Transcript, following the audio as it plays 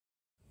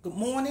Good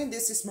morning.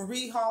 This is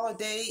Marie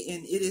Holiday,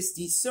 and it is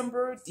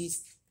December the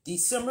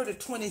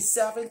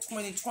 27th,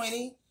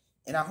 2020.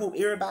 And I hope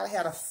everybody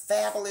had a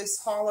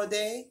fabulous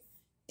holiday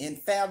and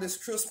fabulous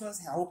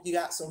Christmas. I hope you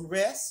got some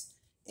rest.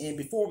 And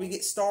before we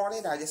get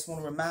started, I just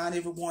want to remind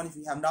everyone, if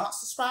you have not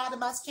subscribed to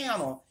my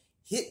channel,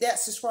 hit that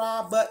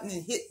subscribe button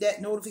and hit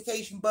that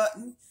notification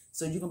button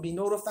so you can be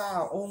notified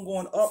of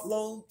ongoing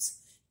uploads.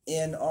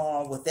 And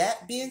with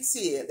that being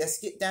said, let's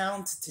get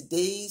down to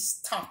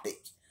today's topic.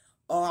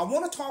 I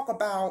want to talk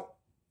about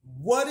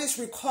what is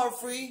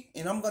recovery,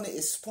 and I'm going to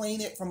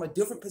explain it from a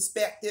different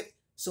perspective,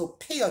 so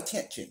pay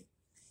attention.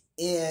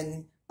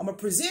 And I'm going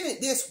to present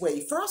it this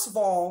way. First of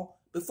all,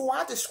 before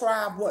I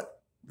describe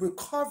what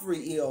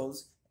recovery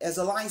is, as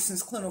a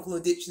licensed clinical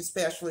addiction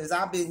specialist,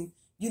 I've been,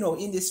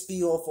 in this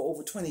field for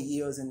over 20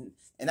 years,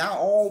 and I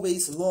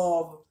always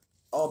love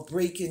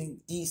breaking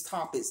these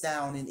topics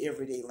down in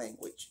everyday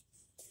language.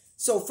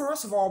 So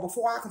first of all,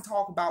 before I can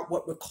talk about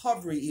what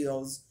recovery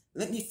is,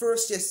 let me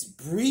first just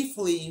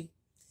briefly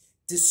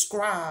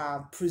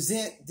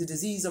present the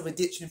disease of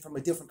addiction from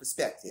a different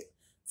perspective.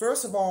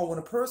 First of all, when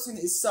a person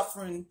is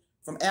suffering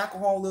from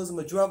alcoholism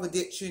or drug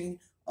addiction,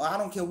 or I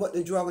don't care what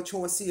the drug of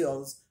choice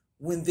is,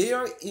 when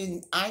they're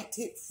in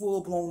active,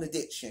 full-blown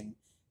addiction,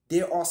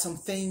 there are some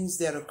things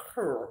that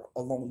occur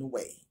along the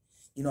way.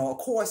 Of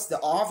course,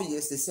 the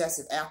obvious,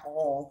 excessive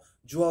alcohol,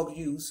 drug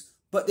use,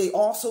 but they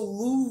also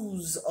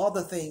lose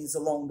other things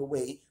along the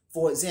way.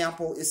 For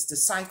example, it's the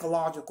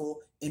psychological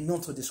and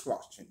mental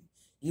destruction.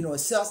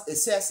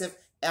 Excessive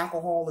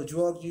alcohol or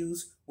drug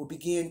use will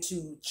begin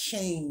to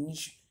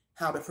change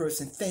how the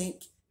person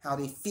think, how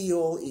they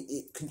feel.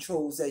 It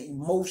controls their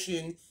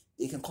emotion.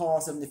 It can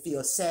cause them to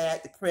feel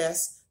sad,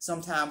 depressed,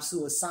 sometimes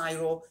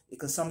suicidal. It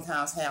can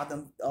sometimes have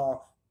them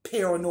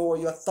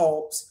paranoia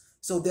thoughts.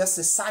 So there's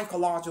the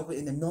psychological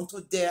and the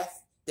mental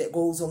death that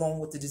goes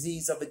along with the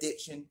disease of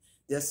addiction.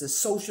 There's the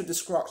social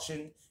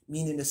destruction,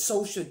 meaning the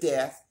social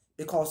death,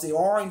 because they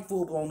are in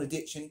full-blown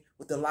addiction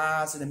with the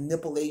lies and the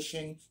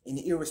manipulation and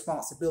the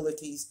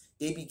irresponsibilities.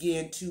 They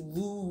begin to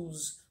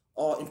lose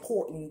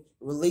important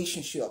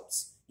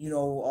relationships,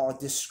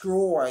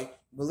 destroy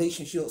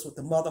relationships with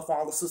the mother,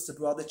 father, sister,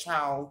 brother,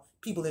 child,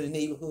 people in the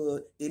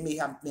neighborhood. They may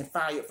have been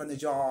fired from the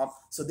job.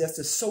 So there's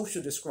the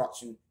social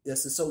destruction.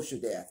 There's the social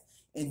death.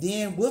 And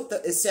then with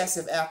the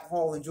excessive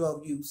alcohol and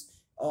drug use,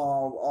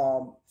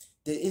 the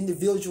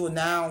individual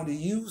now, the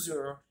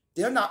user,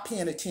 they're not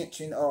paying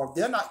attention, or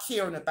they're not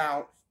caring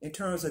about in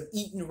terms of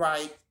eating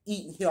right,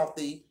 eating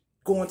healthy,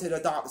 going to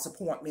their doctor's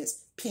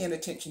appointments, paying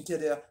attention to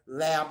their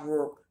lab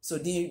work. So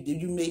then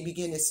you may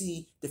begin to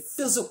see the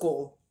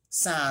physical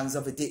signs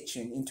of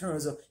addiction in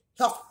terms of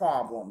health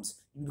problems.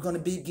 You're going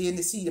to begin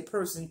to see the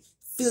person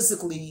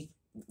physically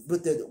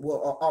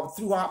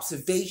through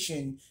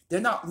observation.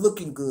 They're not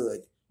looking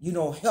good,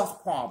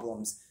 health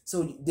problems.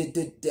 So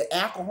the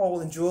alcohol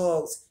and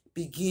drugs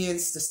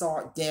begins to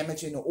start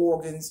damaging the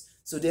organs.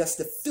 So there's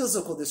the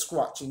physical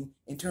destruction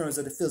in terms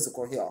of the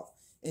physical health.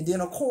 And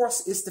then, of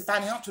course, it's the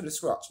financial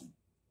destruction.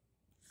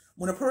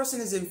 When a person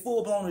is in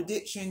full-blown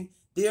addiction,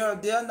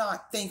 they're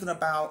not thinking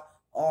about,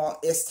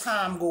 as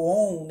time go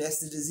on, as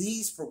the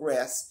disease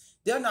progresses,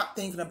 they're not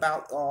thinking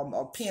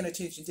about paying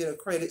attention to their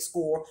credit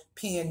score,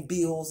 paying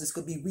bills. This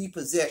could be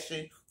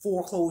repossession,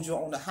 foreclosure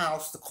on the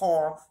house, the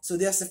car. So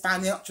there's the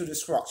financial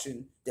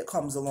destruction that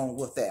comes along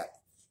with that.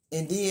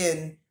 And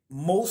then,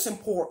 most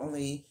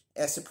importantly,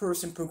 as the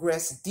person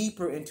progresses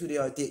deeper into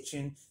their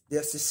addiction,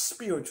 there's the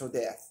spiritual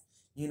death.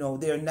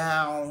 They're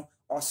now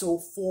are so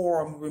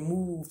far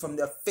removed from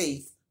their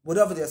faith,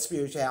 whatever their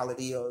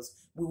spirituality is,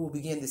 we will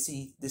begin to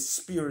see the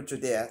spiritual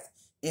death.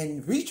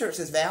 And research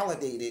has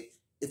validated,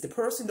 if the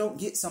person don't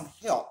get some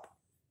help,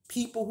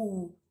 people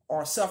who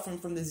are suffering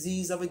from the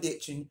disease of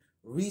addiction,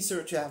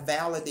 research have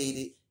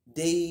validated,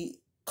 they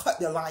cut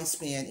their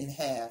lifespan in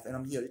half, and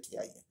I'm here to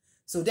tell you.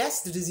 So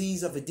that's the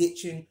disease of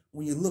addiction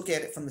when you look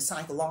at it from the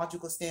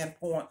psychological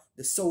standpoint,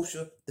 the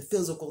social, the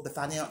physical, the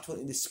financial,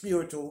 and the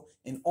spiritual.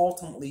 And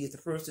ultimately, if the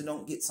person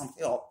don't get some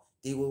help,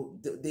 they are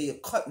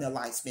cutting their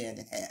lifespan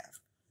in half.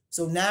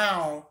 So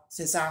now,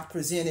 since I've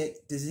presented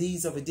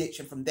disease of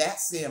addiction from that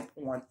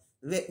standpoint,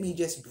 let me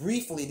just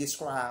briefly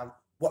describe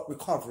what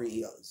recovery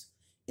is.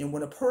 And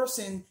when a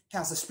person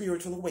has a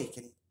spiritual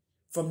awakening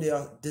from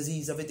their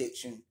disease of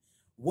addiction,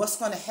 what's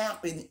going to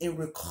happen in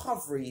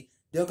recovery?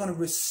 They're going to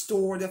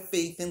restore their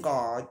faith in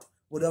God,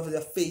 whatever their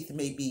faith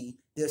may be.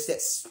 There's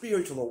that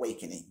spiritual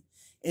awakening.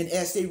 And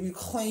as they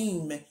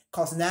reclaim,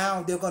 because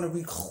now they're going to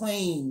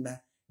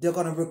recover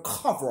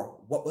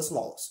what was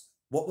lost.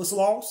 What was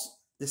lost?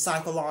 The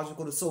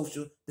psychological, the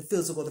social, the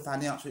physical, the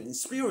financial, and the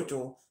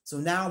spiritual. So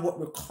now what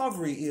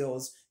recovery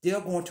is, they're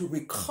going to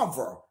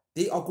recover.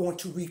 They are going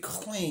to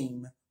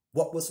reclaim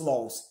what was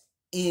lost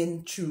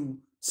into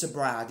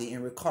sobriety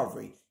and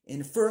recovery. And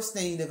the first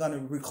thing they're going to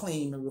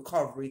reclaim in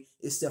recovery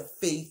is their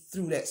faith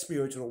through that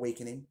spiritual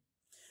awakening.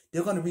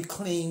 They're going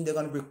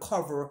to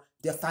recover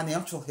their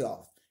financial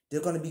health.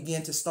 They're going to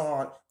begin to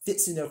start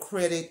fixing their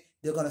credit,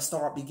 They're going to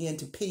start begin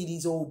to pay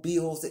these old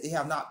bills that they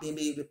have not been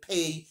able to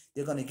pay.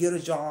 They're going to get a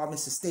job and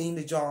sustain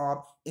the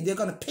job, and they're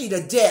going to pay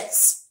the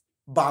debts,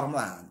 bottom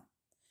line.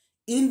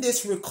 In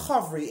this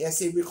recovery, as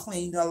they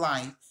reclaim their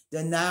life,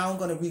 they're now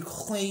going to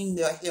reclaim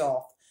their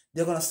health.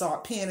 They're going to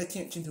start paying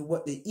attention to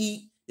what they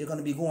eat. They're going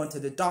to be going to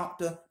the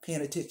doctor,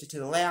 paying attention to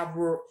the lab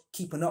work,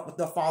 keeping up with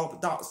their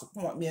follow-up doctor's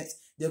appointments.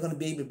 They're going to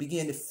be able to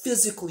begin to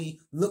physically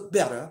look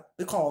better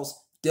because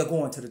they're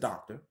going to the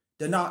doctor.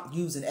 They're not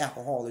using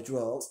alcohol or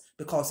drugs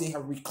because they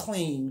have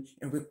reclaimed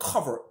and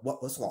recovered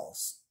what was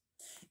lost.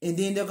 And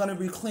then they're going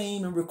to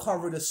reclaim and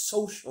recover the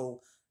social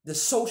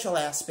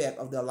aspect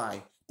of their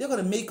life. They're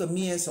going to make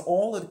amends to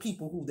all of the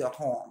people who they're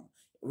harmed.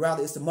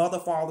 Rather it's the mother,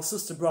 father,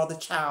 sister, brother,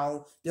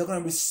 child. They're going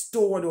to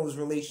restore those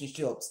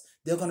relationships.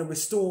 They're going to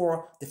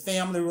restore the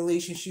family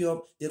relationship.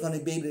 They're going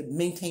to be able to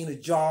maintain a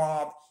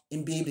job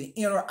and be able to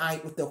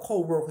interact with their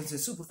co-workers and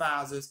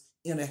supervisors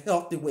in a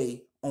healthy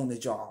way on the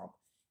job.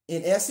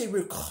 And as they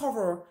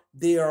recover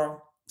their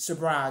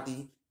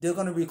sobriety, they're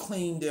going to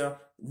reclaim their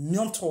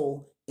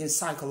mental and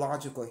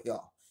psychological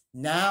health.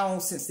 Now,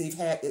 since they've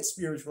had that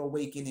spiritual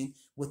awakening,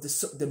 with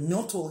the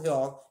mental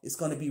health is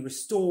going to be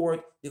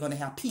restored. They're going to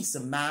have peace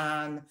of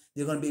mind.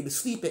 They're going to be able to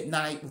sleep at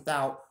night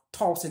without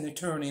tossing and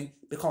turning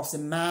because the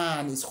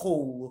mind is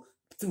whole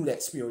through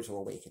that spiritual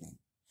awakening.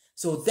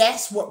 So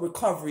that's what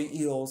recovery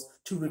is,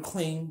 to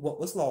reclaim what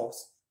was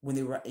lost when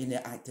they were in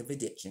their active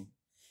addiction.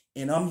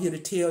 And I'm here to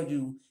tell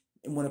you,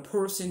 when a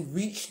person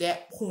reached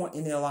that point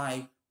in their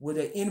life where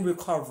they're in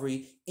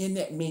recovery, in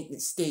that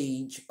maintenance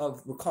stage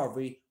of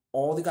recovery,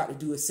 all they got to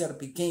do is set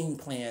up a game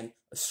plan,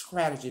 a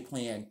strategy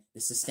plan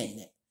to sustain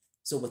it.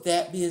 So with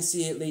that being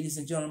said, ladies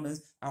and gentlemen,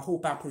 I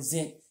hope I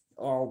present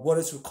what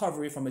is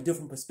recovery from a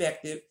different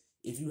perspective.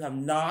 If you have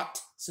not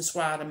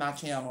subscribed to my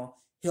channel,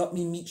 help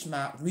me reach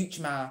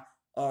my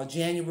end of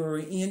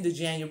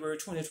January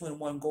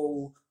 2021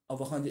 goal of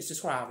 100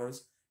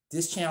 subscribers.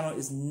 This channel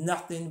is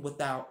nothing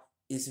without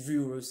its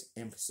viewers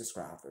and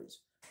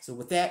subscribers. So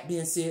with that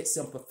being said,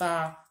 Semper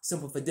Fi,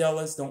 Semper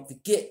Fidelis. Don't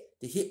forget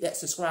to hit that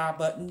subscribe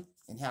button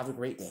and have a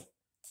great day.